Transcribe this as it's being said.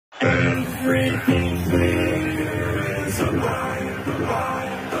Everything clear is a lie, a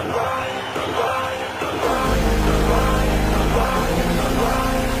lie, a lie, a lie, a lie, a lie, a lie, a lie, a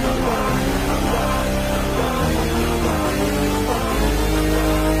lie, a lie,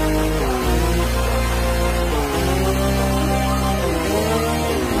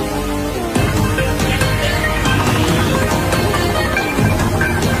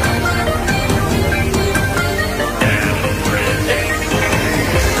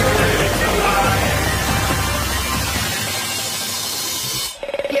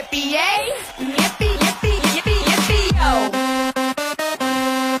 Yippee-yay! Yippee, yippee, yippee, yippee-yo!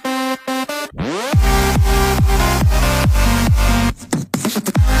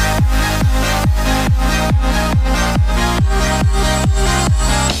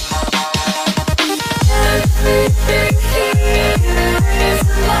 Everything here is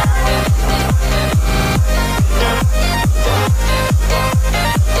alive.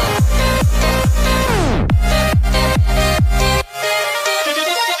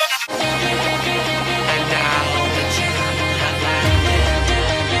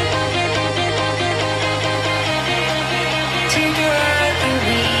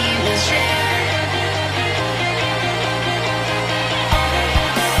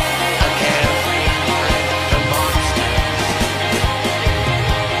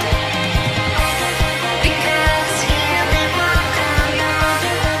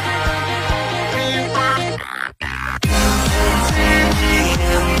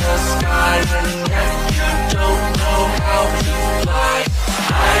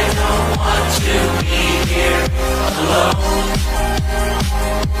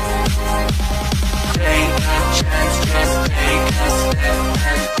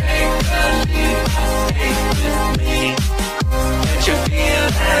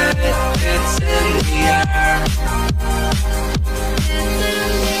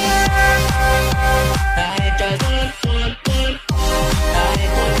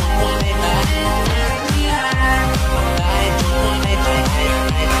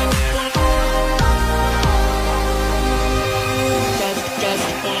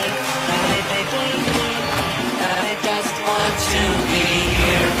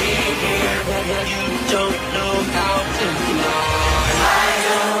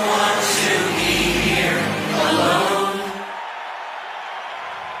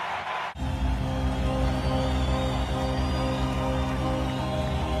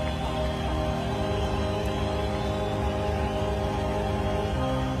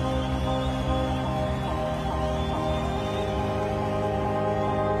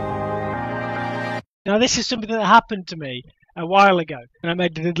 Now this is something that happened to me a while ago, and I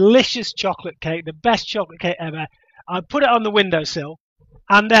made a delicious chocolate cake, the best chocolate cake ever. I put it on the windowsill,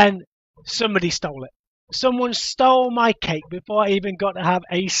 and then somebody stole it. Someone stole my cake before I even got to have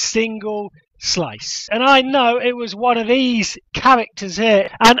a single slice. And I know it was one of these characters here.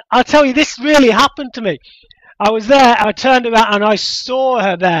 And I'll tell you, this really happened to me. I was there, I turned around and I saw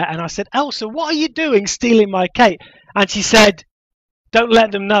her there, and I said, "Elsa, what are you doing stealing my cake?" And she said, "Don't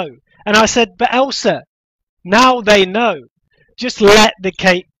let them know." And I said, "But Elsa, now they know. Just let the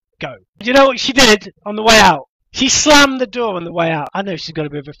cake go." Do you know what she did on the way out? She slammed the door on the way out. I know she's got a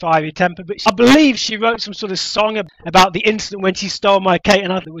bit of a fiery temper, but I believe she wrote some sort of song about the incident when she stole my cake,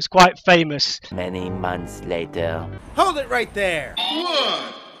 and I thought it was quite famous. Many months later. Hold it right there!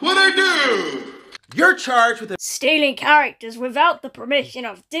 What? What'd I do? You're charged with stealing characters without the permission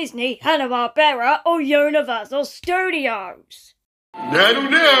of Disney, Hanna-Barbera, or Universal Studios. I don't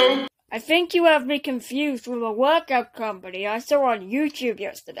know. I think you have me confused with a workout company I saw on YouTube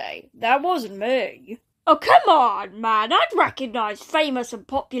yesterday. That wasn't me. Oh, come on, man. I'd recognize famous and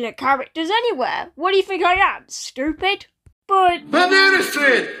popular characters anywhere. What do you think I am, stupid? But I'm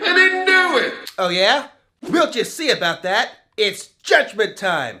innocent. I didn't do it. Oh yeah? We'll just see about that. It's judgment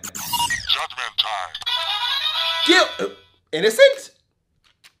time. Judgment time. Guilt. Innocent?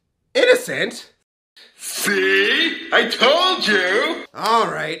 Innocent? See? I told you. All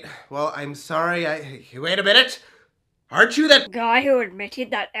right. Well, I'm sorry. Wait a minute. Aren't you that guy who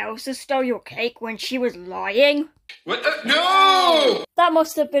admitted that Elsa stole your cake when she was lying? What? No! That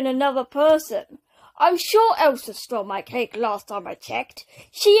must have been another person. I'm sure Elsa stole my cake last time I checked.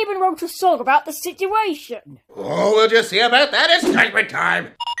 She even wrote a song about the situation. Oh, we'll just see about that. It's judgment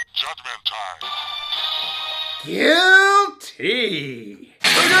time. Judgment time. Guilty.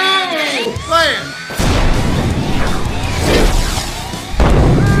 No! Lion.